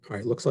All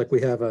right, looks like we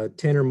have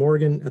Tanner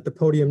Morgan at the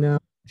podium now.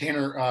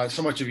 Tanner,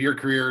 so much of your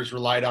career has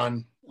relied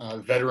on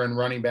veteran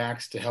running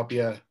backs to help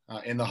you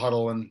in the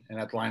huddle and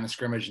at the line of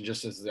scrimmage and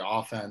just as the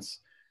offense.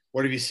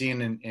 What have you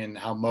seen in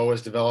how Mo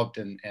has developed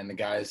and the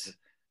guys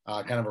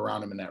kind of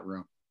around him in that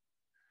room?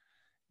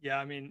 Yeah,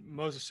 I mean,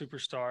 Mo's a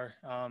superstar.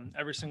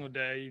 Every single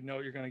day, you know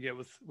what you're going to get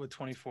with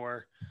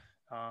 24.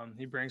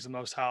 He brings the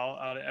most howl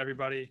out of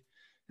everybody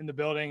in the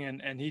building,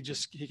 and he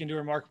can do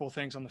remarkable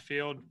things on the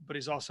field, but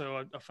he's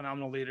also a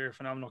phenomenal leader, a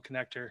phenomenal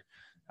connector.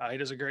 He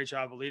does a great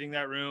job of leading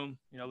that room,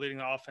 leading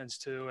the offense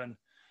too, and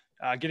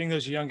getting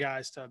those young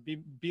guys to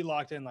be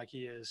locked in like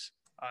he is.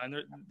 And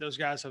those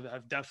guys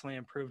have definitely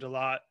improved a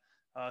lot,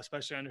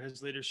 especially under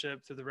his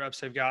leadership through the reps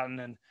they've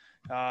gotten. And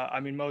I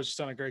mean, Mo's just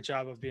done a great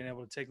job of being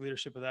able to take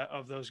leadership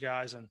of those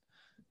guys and,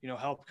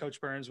 help Coach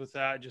Burns with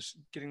that, just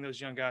getting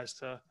those young guys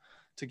to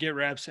get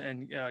reps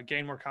and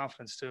gain more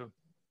confidence too.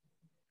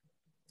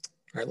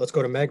 All right, let's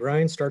go to Meg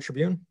Ryan, Star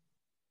Tribune.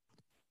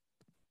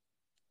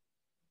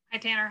 Hi,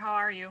 Tanner. How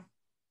are you?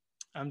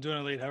 I'm doing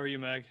elite. How are you,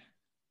 Meg?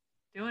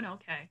 Doing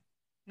okay.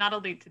 Not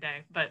elite today,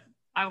 but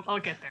I'll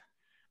get there.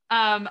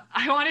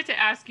 I wanted to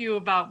ask you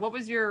about what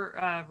was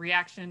your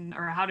reaction,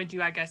 or how did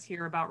you, I guess,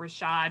 hear about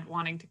Rashad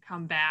wanting to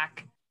come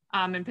back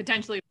and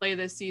potentially play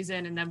this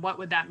season? And then what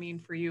would that mean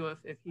for you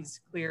if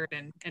he's cleared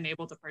and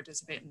able to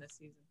participate in this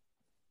season?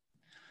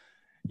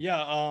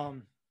 Yeah,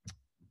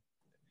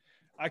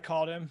 I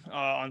called him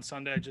on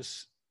Sunday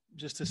just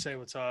to say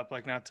what's up,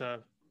 like not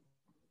to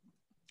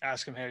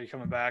ask him, hey, are you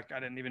coming back?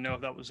 I didn't even know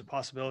if that was a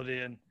possibility.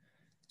 And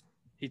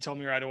he told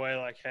me right away,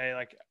 like, hey,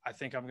 like, I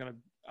think I'm going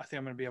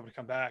to be able to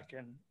come back.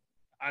 And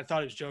I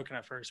thought he was joking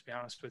at first, to be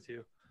honest with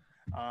you.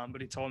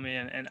 But he told me,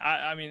 and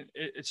I mean,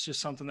 it's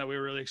just something that we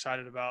were really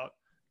excited about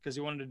because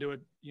he wanted to do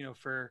it,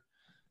 for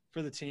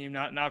the team,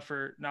 not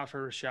for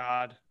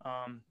Rashad,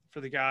 for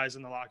the guys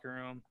in the locker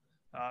room,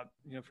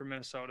 for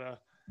Minnesota.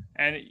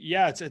 And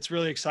yeah, it's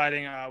really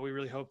exciting. We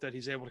really hope that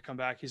he's able to come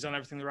back. He's done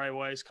everything the right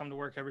way. He's come to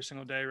work every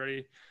single day,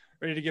 ready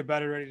to get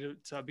better, ready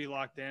to be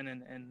locked in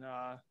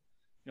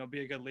and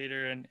be a good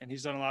leader. And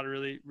he's done a lot of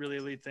really, really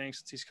elite things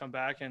since he's come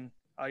back. And,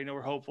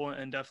 we're hopeful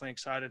and definitely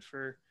excited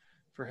for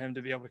him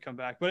to be able to come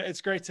back. But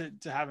it's great to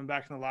have him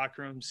back in the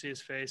locker room, see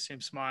his face, see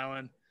him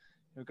smiling,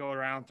 go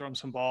around, throw him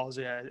some balls.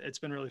 Yeah, it's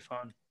been really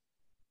fun.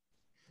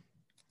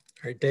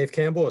 All right, Dave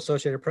Campbell,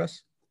 Associated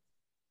Press.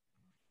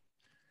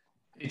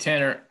 Hey,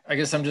 Tanner, I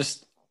guess I'm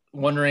just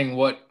wondering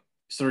what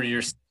sort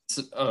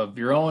of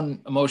your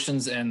own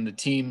emotions and the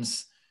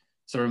team's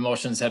sort of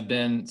emotions have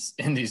been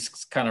in these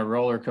kind of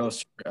roller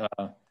coaster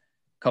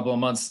couple of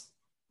months,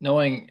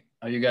 knowing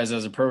how you guys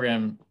as a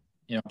program,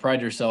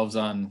 pride yourselves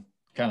on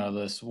kind of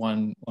this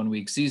one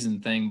week season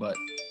thing, but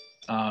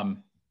you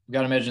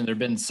got to imagine there've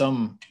been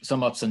some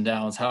ups and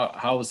downs.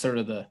 How is sort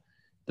of the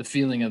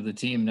feeling of the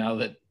team now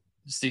that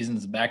the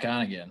season's back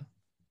on again?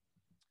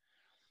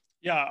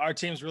 Yeah, our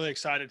team's really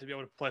excited to be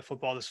able to play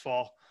football this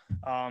fall.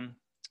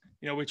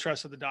 We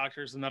trusted the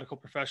doctors, the medical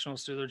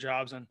professionals to do their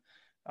jobs and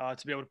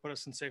to be able to put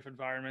us in safe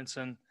environments.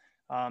 And,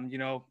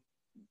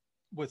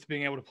 with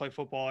being able to play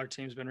football, our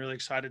team's been really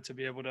excited to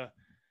be able to,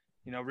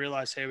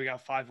 realize, hey, we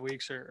got 5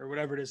 weeks or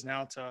whatever it is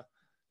now to,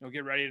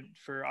 get ready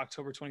for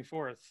October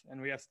 24th.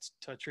 And we have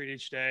to treat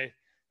each day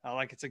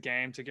like it's a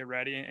game to get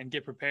ready and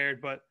get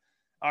prepared. But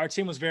our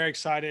team was very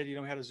excited.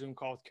 We had a Zoom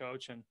call with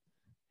Coach and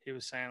he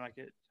was saying like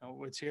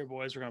it's here,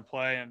 boys, we're going to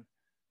play. And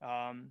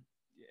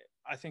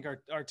I think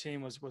our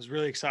team was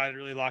really excited,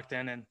 really locked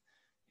in and,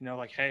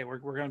 like, hey, we're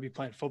going to be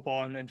playing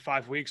football in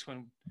 5 weeks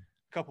when a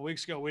couple of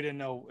weeks ago, we didn't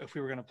know if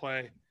we were going to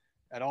play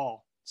at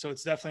all. So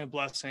it's definitely a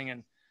blessing.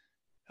 And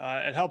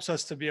it helps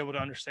us to be able to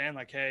understand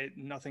like, hey,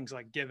 nothing's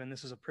like given.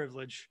 This is a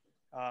privilege.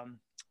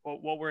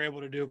 What we're able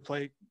to do,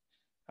 play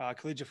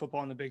collegiate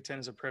football in the Big Ten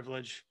is a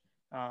privilege.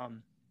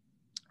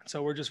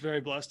 So we're just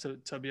very blessed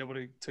to be able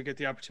to get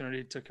the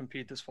opportunity to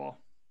compete this fall.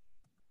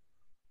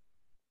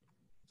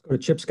 Let's go to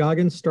Chip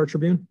Scoggins, Star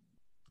Tribune.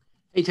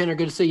 Hey, Tanner,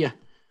 good to see you.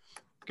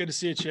 Good to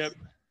see you, Chip.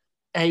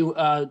 Hey,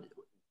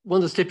 one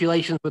of the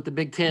stipulations with the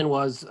Big Ten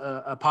was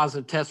a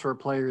positive test for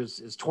players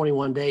is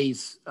 21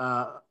 days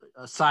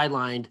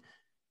sidelined.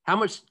 How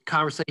much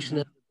conversation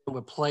is there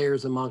with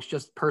players amongst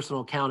just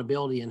personal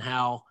accountability and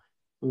how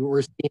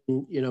we're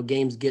seeing,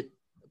 games get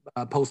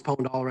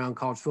postponed all around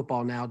college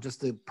football now,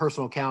 just the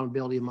personal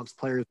accountability amongst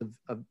players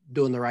of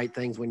doing the right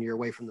things when you're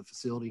away from the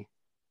facility?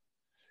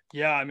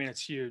 Yeah, I mean,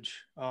 it's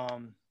huge.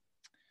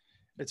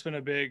 It's been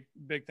a big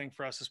thing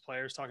for us as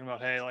players talking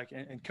about, hey, like,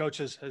 and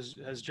coaches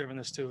has driven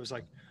this too, is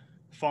like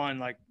fun.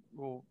 Like,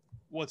 well,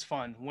 what's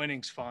fun?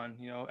 Winning's fun.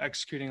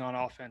 Executing on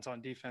offense,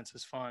 on defense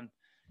is fun.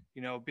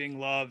 Being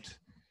loved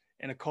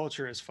in a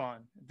culture is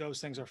fun.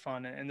 Those things are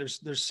fun. And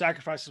there's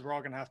sacrifices we're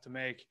all going to have to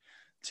make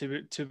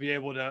to be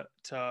able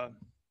to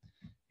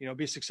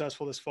be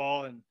successful this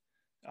fall. And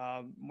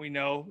we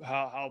know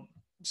how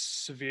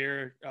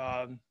severe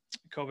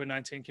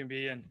COVID-19 can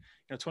be. And,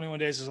 21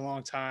 days is a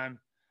long time.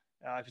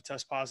 If you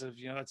test positive,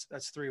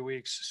 that's 3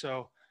 weeks.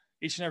 So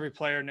each and every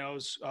player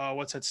knows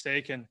what's at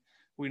stake. And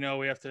we know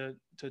we have to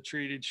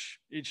treat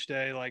each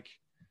day like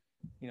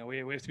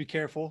we have to be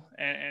careful,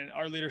 and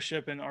our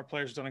leadership and our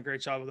players have done a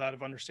great job of that,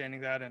 of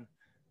understanding that and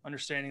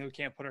understanding we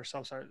can't put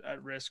ourselves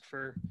at risk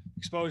for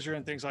exposure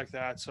and things like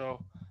that.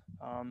 So,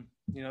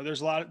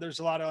 there's a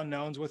lot of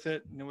unknowns with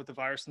it, with the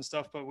virus and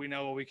stuff, but we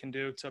know what we can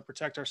do to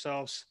protect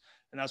ourselves,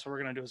 and that's what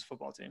we're going to do as a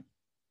football team.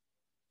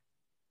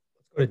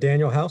 Let's go to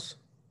Daniel House.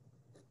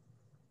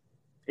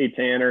 Hey,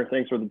 Tanner,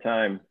 thanks for the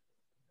time.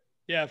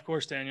 Yeah, of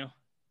course, Daniel.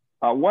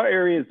 What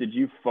areas did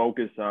you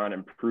focus on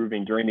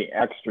improving during the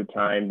extra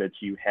time that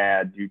you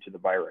had due to the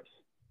virus?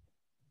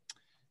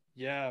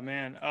 Yeah,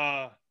 man.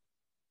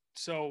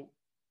 So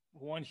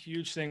one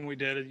huge thing we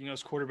did,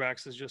 as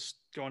quarterbacks, is just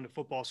going to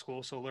football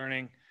school. So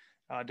learning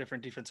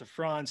different defensive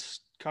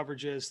fronts,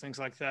 coverages, things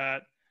like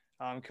that.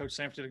 Coach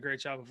Sanford did a great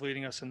job of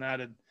leading us in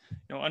that, and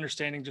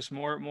understanding just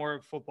more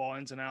football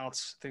ins and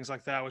outs, things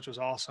like that, which was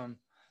awesome.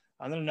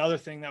 And then another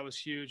thing that was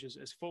huge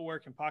is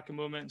footwork and pocket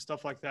movement and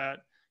stuff like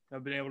that.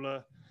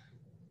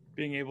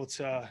 Being able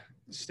to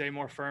stay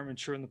more firm and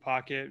true in the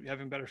pocket,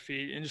 having better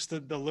feet, and just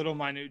the little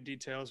minute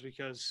details,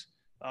 because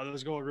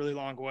those go a really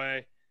long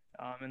way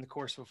in the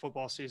course of a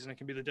football season. It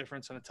can be the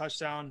difference in a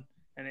touchdown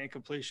and an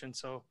incompletion.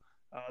 So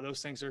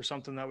those things are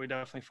something that we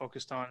definitely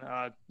focused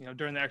on,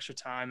 during the extra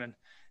time, and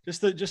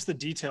just the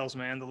details,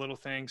 man, the little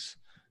things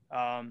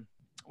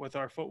with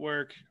our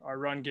footwork, our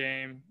run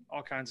game,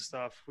 all kinds of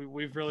stuff.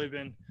 We've really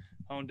been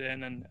honed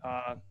in and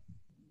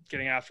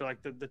getting after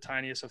like the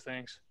tiniest of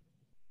things.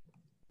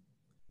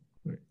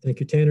 All right. Thank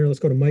you, Tanner. Let's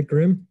go to Mike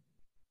Grimm.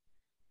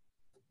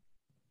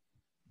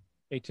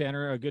 Hey,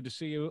 Tanner, good to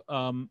see you.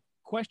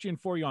 Question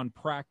for you on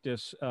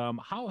practice.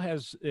 How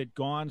has it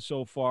gone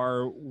so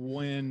far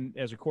when,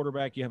 as a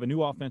quarterback, you have a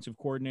new offensive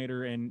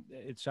coordinator, and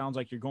it sounds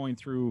like you're going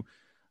through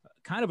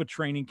kind of a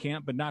training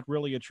camp, but not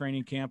really a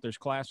training camp. There's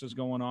classes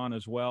going on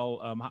as well.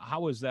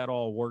 How has that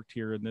all worked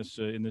here in this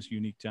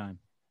unique time?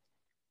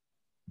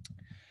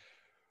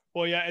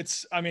 Well, yeah,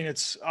 it's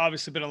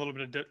obviously been a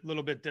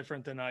little bit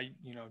different than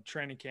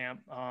training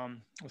camp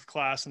with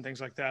class and things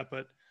like that.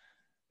 But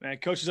man,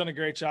 coach has done a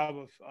great job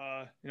of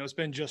it's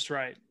been just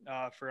right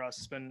for us.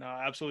 It's been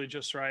absolutely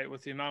just right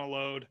with the amount of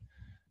load,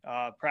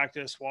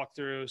 practice,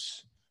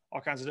 walkthroughs, all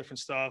kinds of different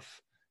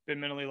stuff. Been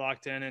mentally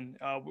locked in, and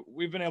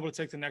we've been able to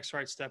take the next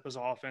right step as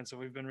an offense.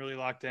 And we've been really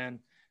locked in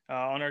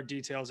on our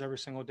details every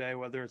single day,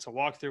 whether it's a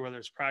walkthrough, whether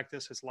it's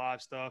practice, it's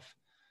live stuff.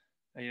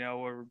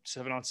 We're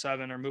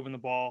 7-on-7 or moving the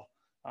ball.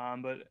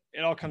 But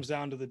it all comes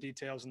down to the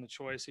details and the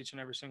choice each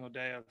and every single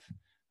day of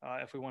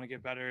if we want to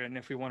get better and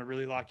if we want to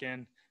really lock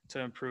in to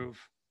improve.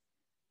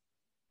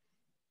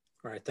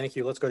 All right, thank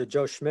you. Let's go to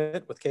Joe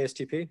Schmidt with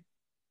KSTP.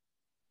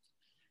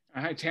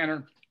 Hi,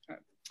 Tanner.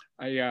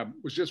 I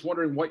was just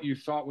wondering what you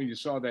thought when you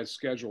saw that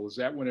schedule. Is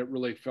that when it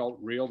really felt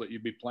real that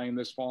you'd be playing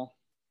this fall?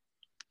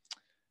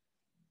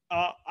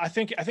 I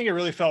think it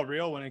really felt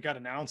real when it got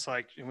announced.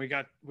 And we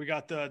got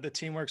the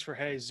team works for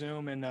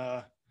Zoom, and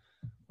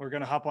we're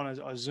going to hop on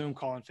a Zoom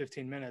call in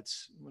 15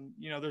 minutes.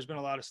 There's been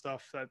a lot of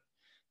stuff that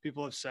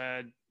people have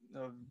said,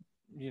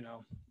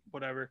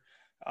 whatever.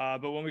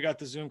 But when we got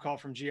the Zoom call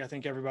from G, I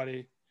think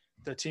everybody,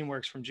 the team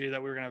works from G,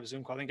 that we were going to have a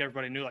Zoom call. I think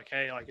everybody knew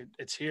hey,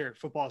 it's here.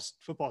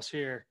 Football's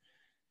here.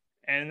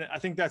 And I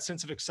think that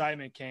sense of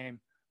excitement came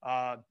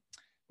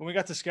when we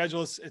got the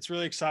schedule. It's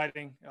really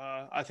exciting.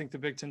 I think the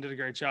Big Ten did a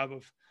great job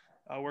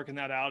of working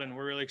that out, and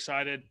we're really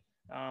excited.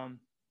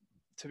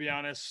 To be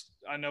honest,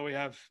 I know we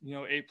have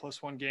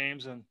 8+1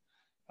 games, and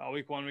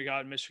week 1 we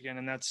got Michigan,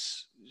 and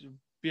that's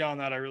beyond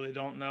that. I really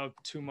don't know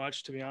too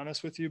much, to be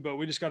honest with you, but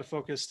we just got to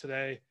focus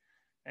today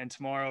and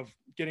tomorrow of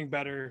getting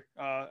better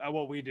at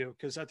what we do,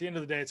 because at the end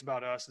of the day, it's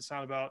about us. It's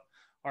not about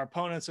our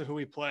opponents or who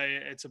we play.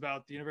 It's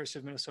about the University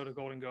of Minnesota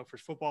Golden Gophers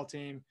football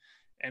team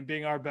and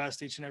being our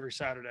best each and every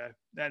Saturday.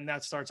 And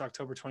that starts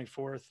October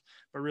 24th,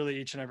 but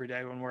really each and every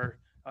day when we're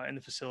in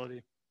the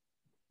facility.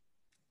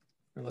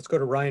 And let's go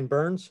to Ryan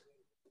Burns.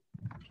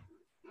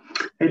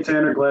 Hey,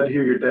 Tanner, glad to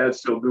hear your dad's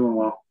still doing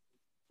well.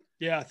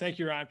 Yeah, thank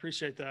you, Ryan.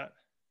 Appreciate that.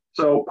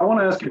 So I want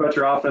to ask you about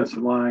your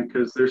offensive line,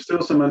 because there's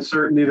still some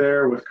uncertainty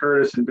there with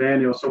Curtis and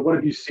Daniel. So what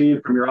have you seen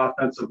from your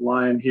offensive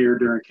line here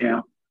during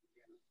camp?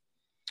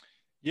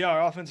 Yeah,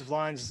 our offensive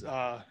line's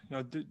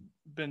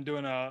been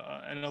doing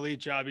an elite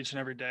job each and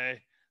every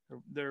day.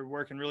 They're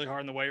working really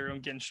hard in the weight room,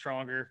 getting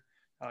stronger,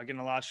 getting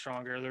a lot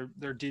stronger.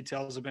 Their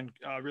details have been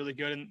really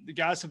good, and the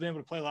guys have been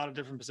able to play a lot of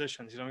different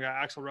positions. We got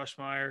Axel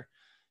Rushmeyer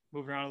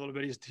moving around a little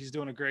bit. He's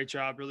doing a great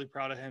job. Really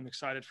proud of him.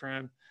 Excited for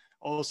him.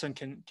 Olsen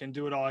can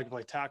do it all. He can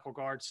play tackle,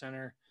 guard,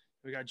 center.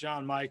 We got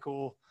John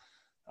Michael,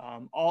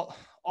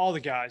 all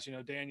the guys.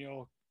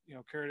 Daniel,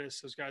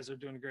 Curtis. Those guys are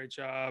doing a great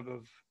job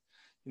of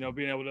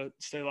being able to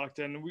stay locked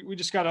in. We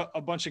just got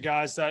a bunch of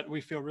guys that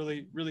we feel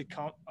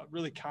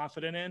really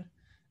confident in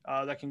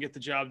that can get the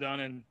job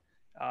done. And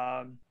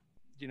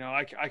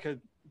I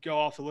could go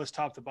off the list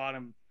top to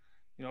bottom,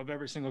 of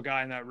every single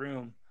guy in that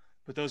room.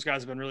 But those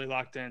guys have been really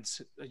locked in.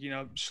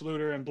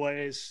 Schluter and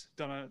Blaze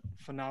done a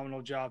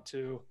phenomenal job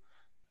too.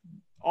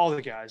 All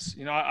the guys,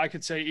 I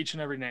could say each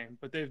and every name,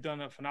 but they've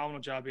done a phenomenal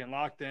job being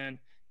locked in,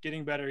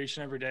 getting better each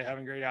and every day,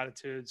 having great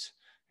attitudes,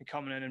 and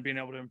coming in and being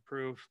able to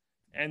improve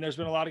And there's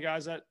been a lot of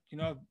guys that, you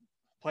know, have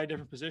played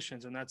different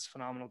positions, and that's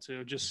phenomenal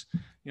too, just,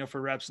 you know,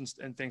 for reps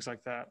and things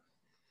like that.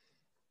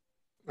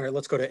 All right,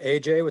 let's go to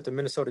AJ with the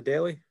Minnesota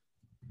Daily.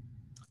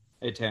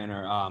 Hey,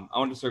 Tanner. I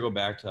wanted to circle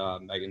back to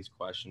Megan's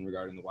question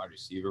regarding the wide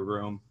receiver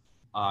room.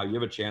 You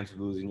have a chance of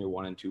losing your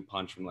 1-2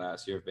 punch from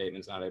last year if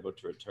Bateman's not able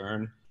to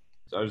return.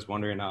 So I was just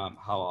wondering how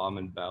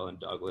Almond, Bell, and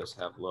Douglas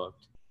have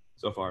looked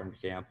so far in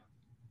camp.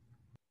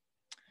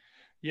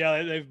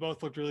 Yeah, they've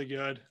both looked really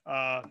good.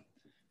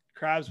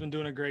 Crab's been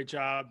doing a great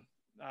job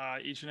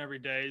each and every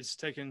day. He's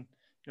taken,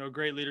 you know, a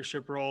great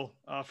leadership role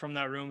from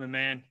that room, and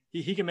man,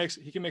 he can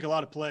make a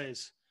lot of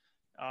plays.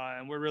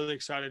 And we're really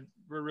excited.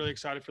 We're really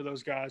excited for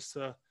those guys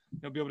to, you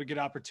know, be able to get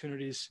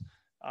opportunities.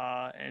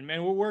 And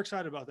man, we're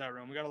excited about that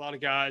room. We got a lot of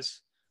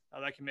guys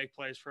that can make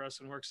plays for us,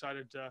 and we're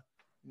excited to,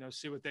 you know,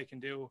 see what they can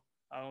do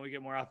when we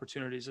get more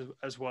opportunities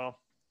as well.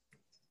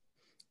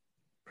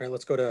 All right,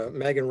 let's go to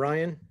Megan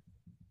Ryan.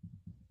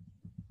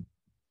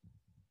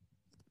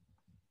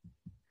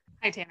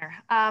 Hi, Tanner.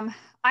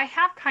 I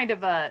have kind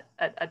of a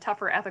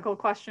tougher ethical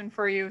question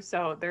for you.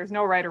 So there's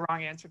no right or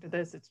wrong answer to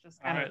this. It's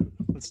just kind of.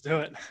 Let's do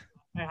it.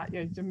 Yeah,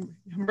 I'm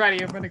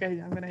ready. I'm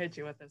gonna hit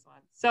you with this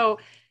one. So,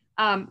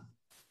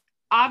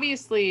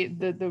 obviously,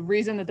 the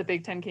reason that the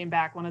Big Ten came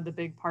back, one of the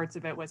big parts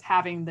of it was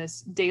having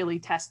this daily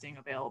testing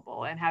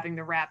available and having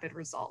the rapid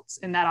results.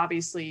 And that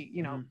obviously,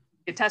 you know,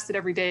 get tested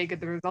every day, get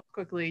the results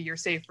quickly, you're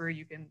safer.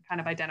 You can kind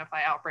of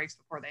identify outbreaks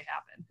before they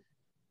happen.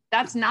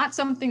 That's not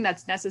something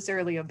that's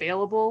necessarily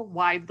available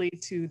widely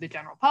to the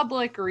general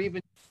public or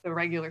even the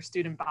regular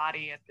student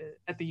body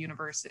at the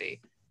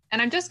university.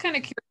 And I'm just kind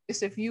of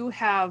curious if you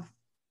have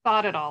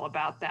thought at all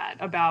about that,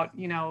 about,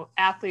 you know,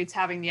 athletes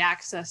having the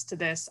access to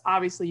this.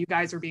 Obviously, you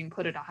guys are being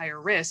put at a higher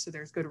risk, so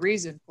there's good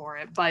reason for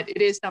it, but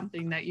it is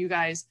something that you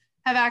guys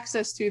have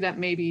access to that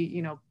maybe,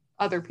 you know,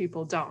 other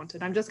people don't.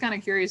 And I'm just kind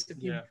of curious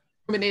if you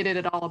ruminated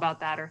at all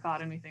about that or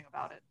thought anything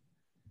about it.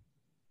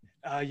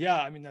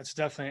 Yeah, I mean, that's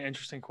definitely an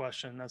interesting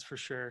question. That's for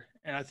sure.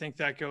 And I think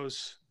that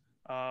goes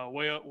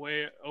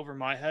way over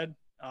my head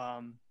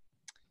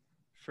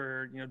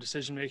for, you know,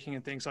 decision-making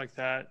and things like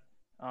that.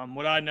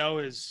 What I know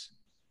is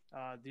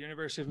the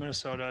University of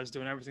Minnesota is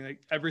doing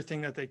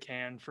everything that they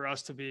can for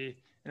us to be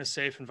in a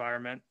safe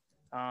environment.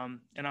 And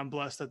I'm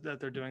blessed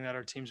that they're doing that.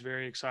 Our team's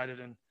very excited,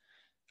 and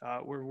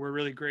we're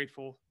really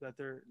grateful that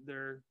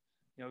they're,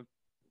 you know,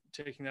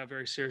 taking that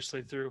very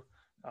seriously through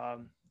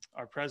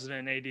our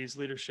president and AD's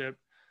leadership.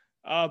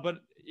 But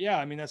yeah,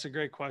 I mean, that's a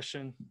great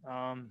question.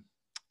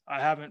 I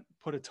haven't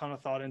put a ton of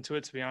thought into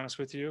it, to be honest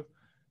with you.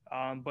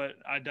 But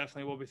I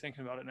definitely will be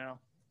thinking about it now.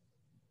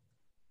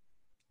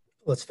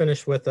 Let's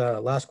finish with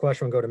last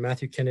question. We'll go to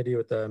Matthew Kennedy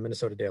with the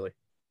Minnesota Daily.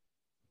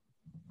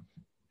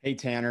 Hey,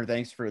 Tanner,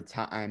 thanks for the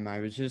time. I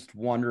was just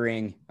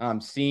wondering,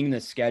 seeing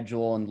the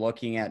schedule and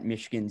looking at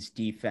Michigan's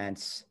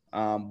defense,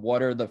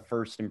 what are the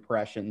first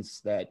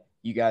impressions that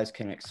you guys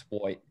can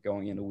exploit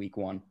going into week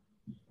one?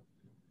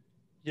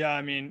 Yeah,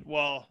 I mean,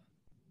 well,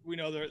 we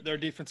know their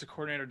defensive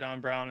coordinator, Don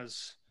Brown,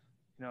 is,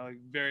 you know,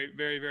 very,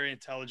 very, very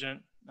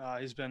intelligent.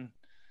 He's been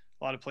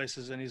a lot of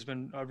places, and he's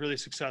been really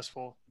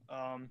successful.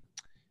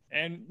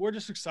 And we're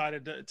just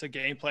excited to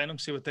game plan them,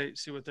 see what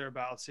they're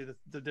about, see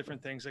the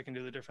different things they can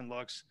do, the different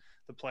looks,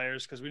 the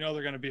players, because we know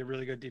they're going to be a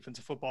really good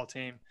defensive football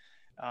team.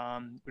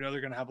 We know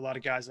they're going to have a lot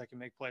of guys that can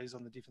make plays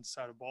on the defensive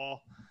side of the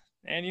ball.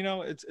 And, you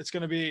know, it's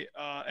going to be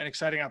an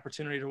exciting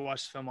opportunity to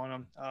watch the film on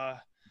them.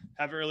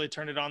 Haven't really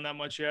turned it on that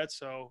much yet,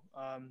 so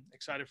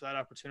excited for that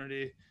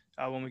opportunity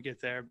when we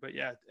get there. But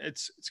yeah,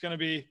 it's going to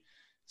be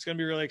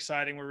really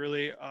exciting. We're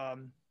really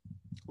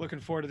looking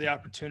forward to the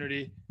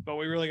opportunity, but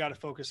we really got to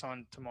focus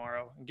on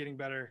tomorrow and getting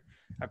better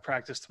at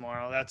practice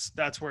tomorrow.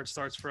 That's where it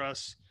starts for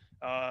us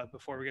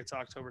before we get to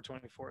October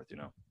 24th. You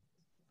know.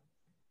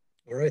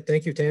 All right,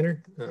 thank you,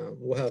 Tanner.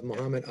 We'll have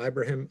Mohammed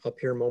Ibrahim up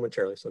here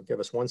momentarily, so give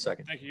us 1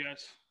 second. Thank you,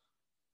 guys.